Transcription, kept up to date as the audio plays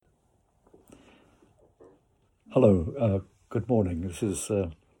Hello, good morning. This is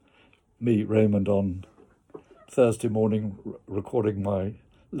me, Raymond, on Thursday morning, recording my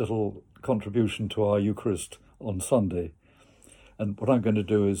little contribution to our Eucharist on Sunday. And what I'm going to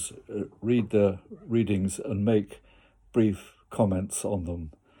do is read the readings and make brief comments on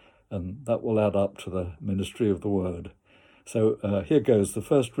them. And that will add up to the ministry of the Word. So here goes. The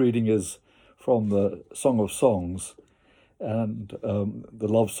first reading is from the Song of Songs, and the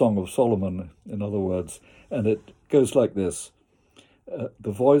love song of Solomon, in other words, and it goes like this.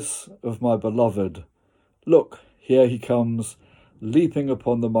 The voice of my beloved, look, here he comes, leaping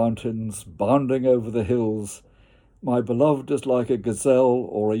upon the mountains, bounding over the hills. My beloved is like a gazelle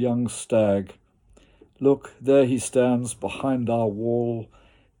or a young stag. Look, there he stands behind our wall,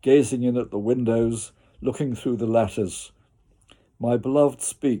 gazing in at the windows, looking through the lattice. My beloved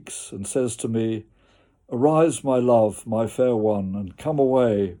speaks and says to me, arise, my love, my fair one, and come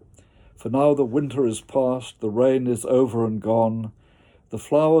away. For now the winter is past, the rain is over and gone. The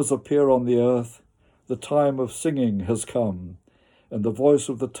flowers appear on the earth, the time of singing has come, and the voice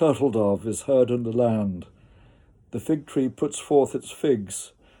of the turtle dove is heard in the land. The fig tree puts forth its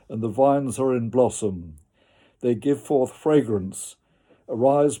figs, and the vines are in blossom. They give forth fragrance.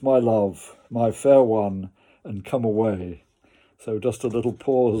 Arise, my love, my fair one, and come away. So just a little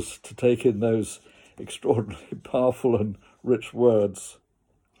pause to take in those extraordinarily powerful and rich words.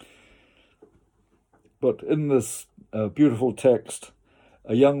 But in this beautiful text,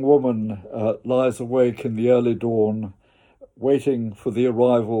 a young woman lies awake in the early dawn, waiting for the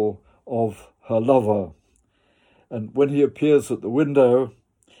arrival of her lover. And when he appears at the window,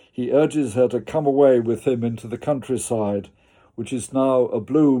 he urges her to come away with him into the countryside, which is now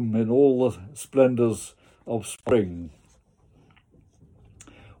abloom in all the splendours of spring.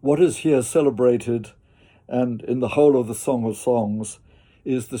 What is here celebrated, and in the whole of the Song of Songs,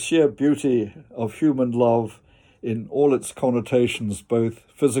 is the sheer beauty of human love in all its connotations, both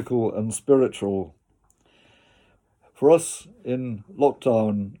physical and spiritual. For us in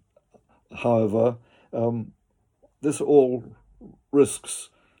lockdown, however, this all risks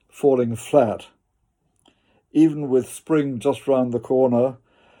falling flat. Even with spring just round the corner,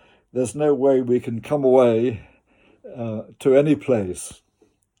 there's no way we can come away to any place.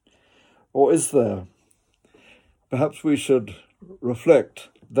 Or is there? Perhaps we should reflect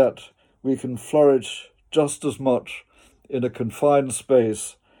that we can flourish just as much in a confined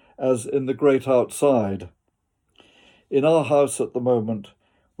space as in the great outside. In our house at the moment,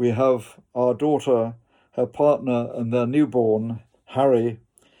 we have our daughter, her partner, and their newborn, Harry,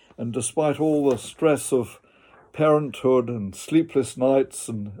 and despite all the stress of parenthood and sleepless nights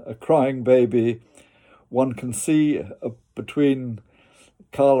and a crying baby, one can see between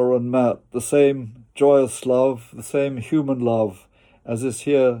Carla and Matt the same joyous love, the same human love as is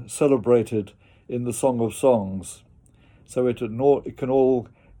here celebrated in the Song of Songs. So it can all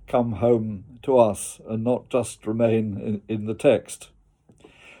come home to us and not just remain in the text.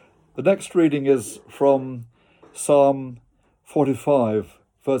 The next reading is from Psalm 45,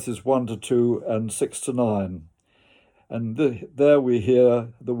 verses 1 to 2 and 6 to 9. And there we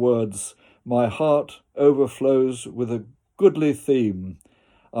hear the words, my heart overflows with a goodly theme.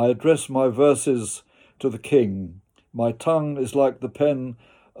 I address my verses to the King. My tongue is like the pen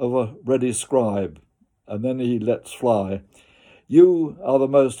of a ready scribe. And then he lets fly. You are the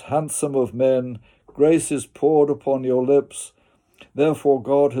most handsome of men. Grace is poured upon your lips. Therefore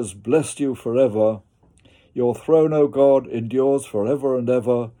God has blessed you forever. Your throne, O God, endures forever and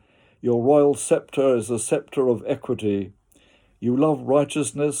ever. Your royal sceptre is a sceptre of equity. You love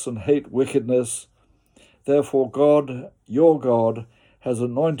righteousness and hate wickedness. Therefore God, your God, has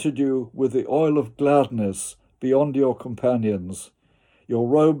anointed you with the oil of gladness beyond your companions. Your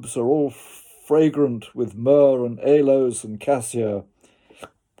robes are all fragrant with myrrh and aloes and cassia.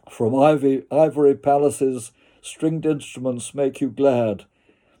 From ivory palaces, stringed instruments make you glad.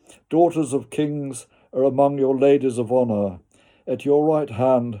 Daughters of kings are among your ladies of honour. At your right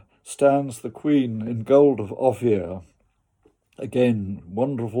hand stands the queen in gold of Ophir. Again,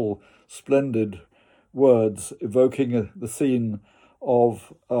 wonderful, splendid words evoking the scene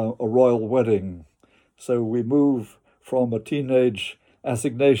of a royal wedding. So we move from a teenage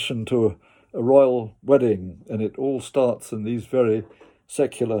assignation to a royal wedding, and it all starts in these very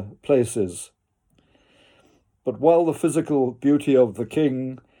secular places. But while the physical beauty of the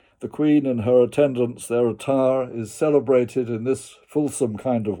king, the queen and her attendants, their attire, is celebrated in this fulsome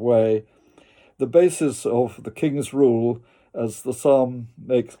kind of way, the basis of the king's rule, as the psalm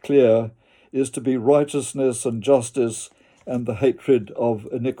makes clear, is to be righteousness and justice and the hatred of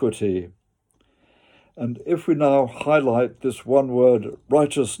iniquity. And if we now highlight this one word,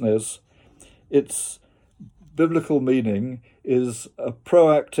 righteousness, it's biblical meaning is a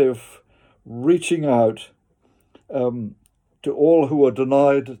proactive reaching out to all who are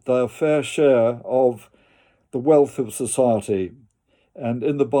denied their fair share of the wealth of society. And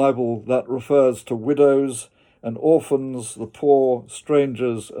in the Bible, that refers to widows and orphans, the poor,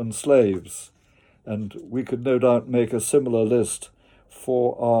 strangers and slaves. And we could no doubt make a similar list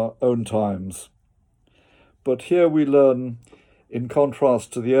for our own times. But here we learn, in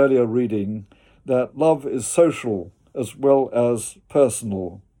contrast to the earlier reading, that love is social as well as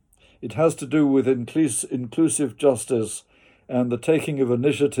personal. It has to do with inclusive justice and the taking of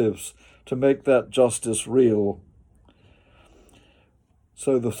initiatives to make that justice real.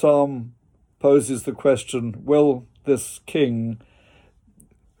 So the psalm poses the question, will this king,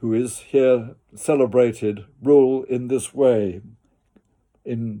 who is here celebrated, rule in this way,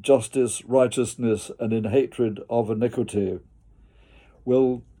 in justice, righteousness, and in hatred of iniquity?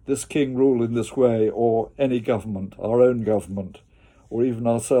 Will this king rule in this way, or any government, our own government, or even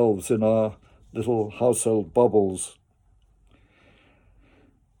ourselves in our little household bubbles?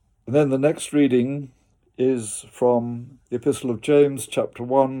 And then the next reading is from the Epistle of James, chapter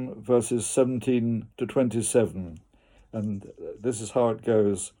 1, verses 17 to 27. And this is how it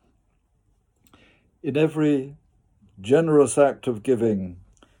goes. In every generous act of giving,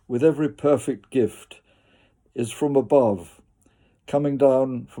 with every perfect gift, is from above, coming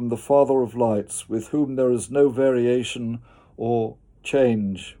down from the Father of lights, with whom there is no variation or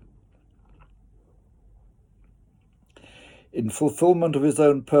change. In fulfillment of his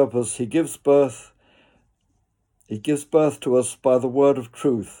own purpose, he gives birth to us by the word of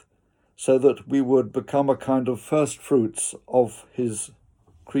truth, so that we would become a kind of first fruits of his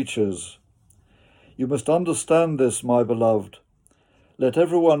creatures. You must understand this, my beloved. Let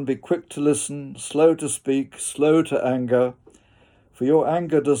everyone be quick to listen, slow to speak, slow to anger, for your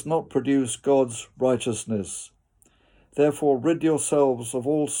anger does not produce God's righteousness. Therefore rid yourselves of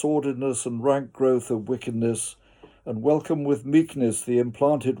all sordidness and rank growth of wickedness, and welcome with meekness the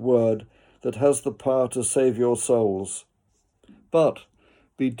implanted word that has the power to save your souls. But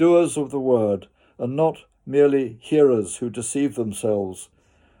be doers of the word, and not merely hearers who deceive themselves.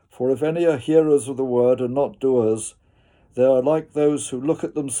 For if any are hearers of the word and not doers, they are like those who look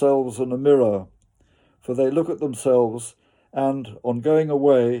at themselves in a mirror. For they look at themselves, and, on going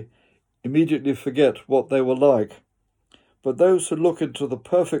away, immediately forget what they were like. But those who look into the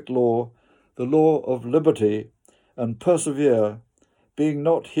perfect law, the law of liberty, and persevere, being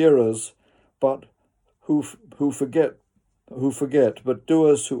not hearers, but who forget, but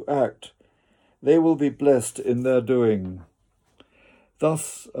doers who act, they will be blessed in their doing.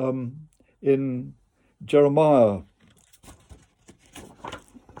 Thus, in Jeremiah,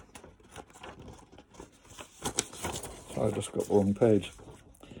 I just got the wrong page,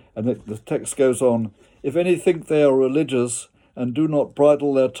 and the text goes on, if any think they are religious and do not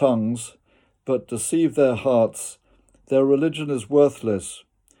bridle their tongues, but deceive their hearts, their religion is worthless.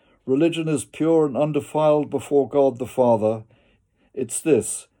 Religion is pure and undefiled before God the Father. It's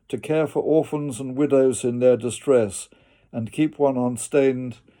this, to care for orphans and widows in their distress, and keep one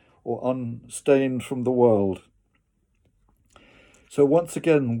unstained from the world. So once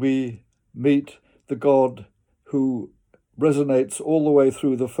again we meet the God who resonates all the way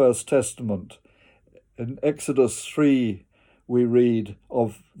through the First Testament. In Exodus 3 we read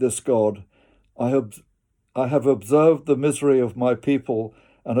of this God, I have observed the misery of my people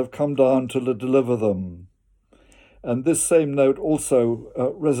and have come down to deliver them. And this same note also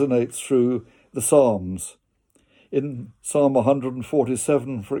resonates through the Psalms. In Psalm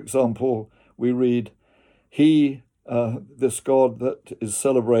 147, for example, we read, He, this God that is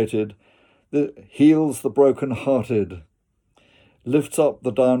celebrated, heals the broken-hearted, lifts up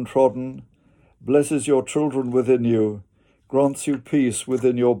the downtrodden, blesses your children within you, grants you peace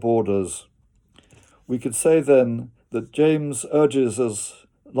within your borders. We could say then that James urges us,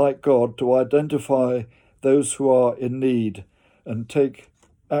 like God, to identify those who are in need and take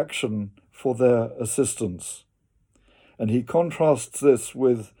action for their assistance. And he contrasts this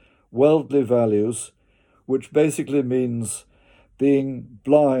with worldly values, which basically means being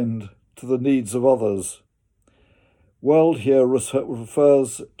blind to the needs of others. World here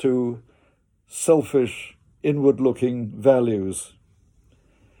refers to selfish, inward-looking values.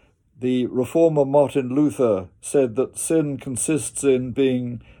 The reformer Martin Luther said that sin consists in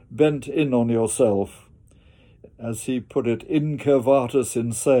being bent in on yourself. As he put it, incurvatus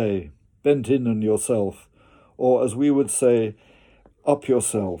in se, bent in on yourself, or as we would say, up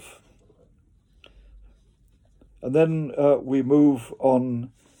yourself. And then we move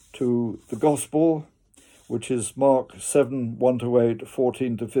on to the Gospel, which is Mark 7, 1-8,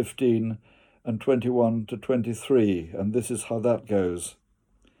 14-15, and 21 to 23, and this is how that goes.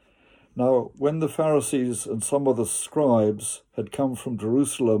 Now, when the Pharisees and some of the scribes had come from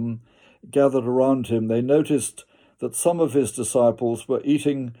Jerusalem, gathered around him, they noticed that some of his disciples were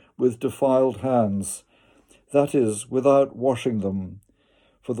eating with defiled hands, that is, without washing them.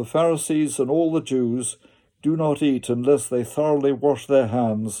 For the Pharisees and all the Jews do not eat unless they thoroughly wash their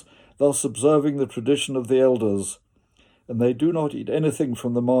hands, thus observing the tradition of the elders. And they do not eat anything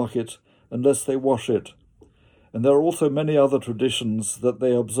from the market unless they wash it. And there are also many other traditions that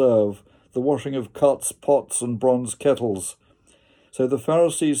they observe, the washing of cuts, pots, and bronze kettles. So the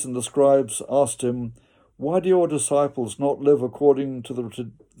Pharisees and the scribes asked him, "Why do your disciples not live according to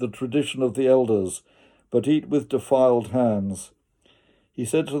the tradition of the elders, but eat with defiled hands?" He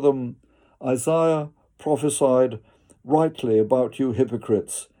said to them, "Isaiah prophesied rightly about you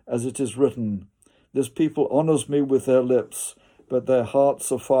hypocrites, as it is written, 'This people honours me with their lips, but their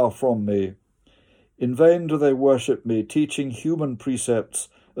hearts are far from me. In vain do they worship me, teaching human precepts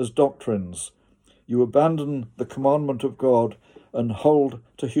as doctrines. You abandon the commandment of God and hold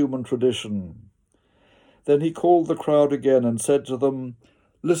to human tradition.'" Then he called the crowd again and said to them,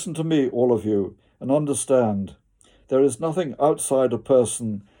 "Listen to me, all of you, and understand. There is nothing outside a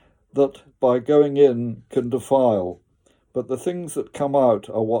person that by going in can defile, but the things that come out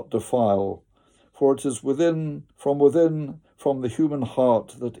are what defile. For it is from the human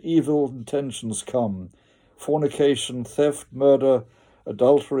heart, that evil intentions come: fornication, theft, murder,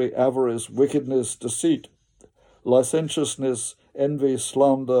 adultery, avarice, wickedness, deceit, licentiousness, envy,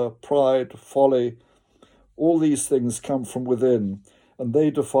 slander, pride, folly. All these things come from within, and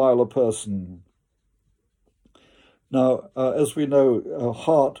they defile a person." Now, as we know,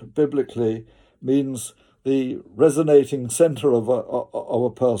 heart biblically means the resonating centre of a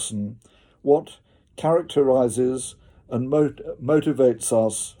person, what characterises and motivates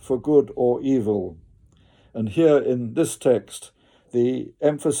us for good or evil. And here in this text, the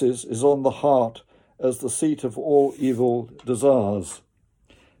emphasis is on the heart as the seat of all evil desires.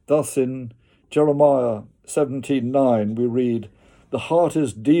 Thus in Jeremiah 17:9 we read, "The heart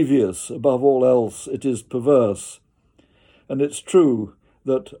is devious above all else, it is perverse." And it's true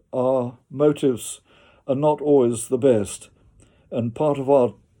that our motives are not always the best, and part of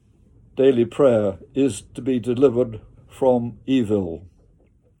our daily prayer is to be delivered from evil.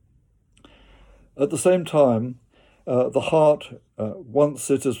 At the same time, the heart, once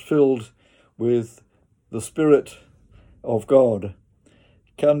it is filled with the Spirit of God,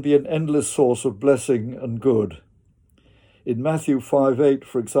 can be an endless source of blessing and good. In Matthew 5:8,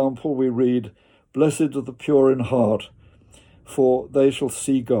 for example, we read, "Blessed are the pure in heart, for they shall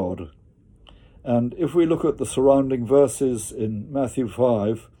see God." And if we look at the surrounding verses in Matthew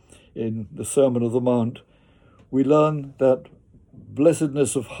 5, in the Sermon on the Mount, we learn that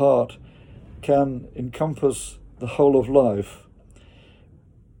blessedness of heart can encompass the whole of life.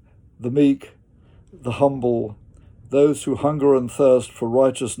 The meek, the humble, those who hunger and thirst for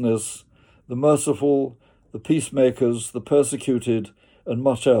righteousness, the merciful, the peacemakers, the persecuted, and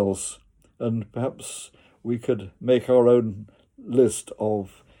much else. And perhaps we could make our own list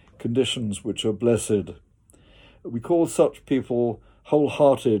of conditions which are blessed. We call such people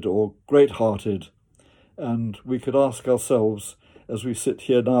wholehearted or great-hearted, and we could ask ourselves, as we sit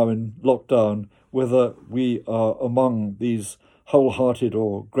here now in lockdown, whether we are among these wholehearted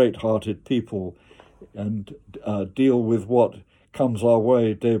or great-hearted people and deal with what comes our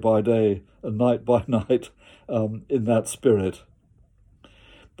way day by day and night by night in that spirit.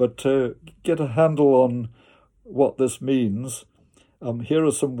 But to get a handle on what this means, here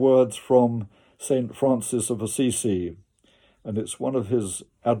are some words from St. Francis of Assisi, and it's one of his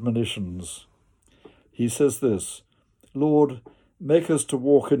admonitions. He says this, "Lord, make us to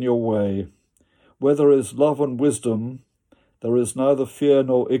walk in your way. Where there is love and wisdom, there is neither fear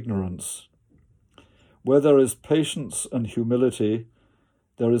nor ignorance. Where there is patience and humility,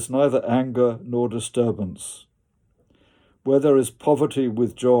 there is neither anger nor disturbance. Where there is poverty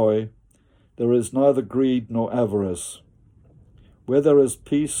with joy, there is neither greed nor avarice. Where there is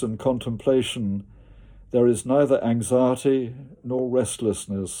peace and contemplation, there is neither anxiety nor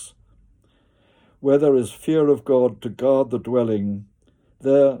restlessness. Where there is fear of God to guard the dwelling,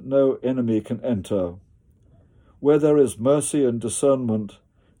 there no enemy can enter. Where there is mercy and discernment,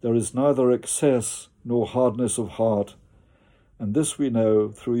 there is neither excess nor hardness of heart. And this we know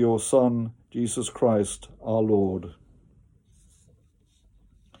through your Son, Jesus Christ, our Lord."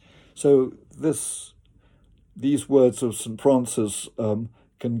 So these words of St. Francis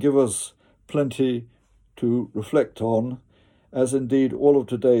can give us plenty to reflect on, as indeed all of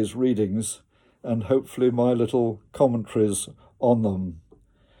today's readings, and hopefully my little commentaries on them.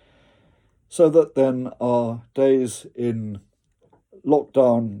 so that then our days in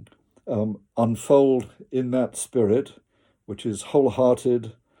lockdown unfold in that spirit, which is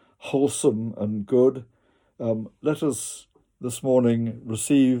wholehearted, wholesome and good. Let us this morning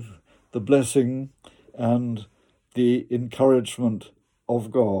receive the blessing and the encouragement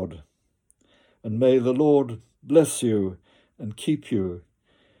of God. And may the Lord bless you and keep you.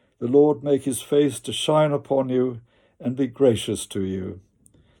 The Lord make his face to shine upon you and be gracious to you.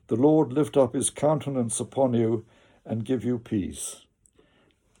 The Lord lift up his countenance upon you and give you peace.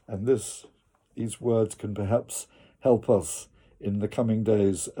 And these words can perhaps help us in the coming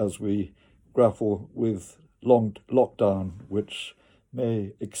days as we grapple with long lockdown, which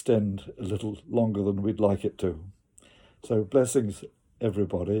may extend a little longer than we'd like it to. So blessings,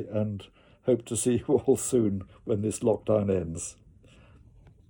 everybody, and hope to see you all soon when this lockdown ends.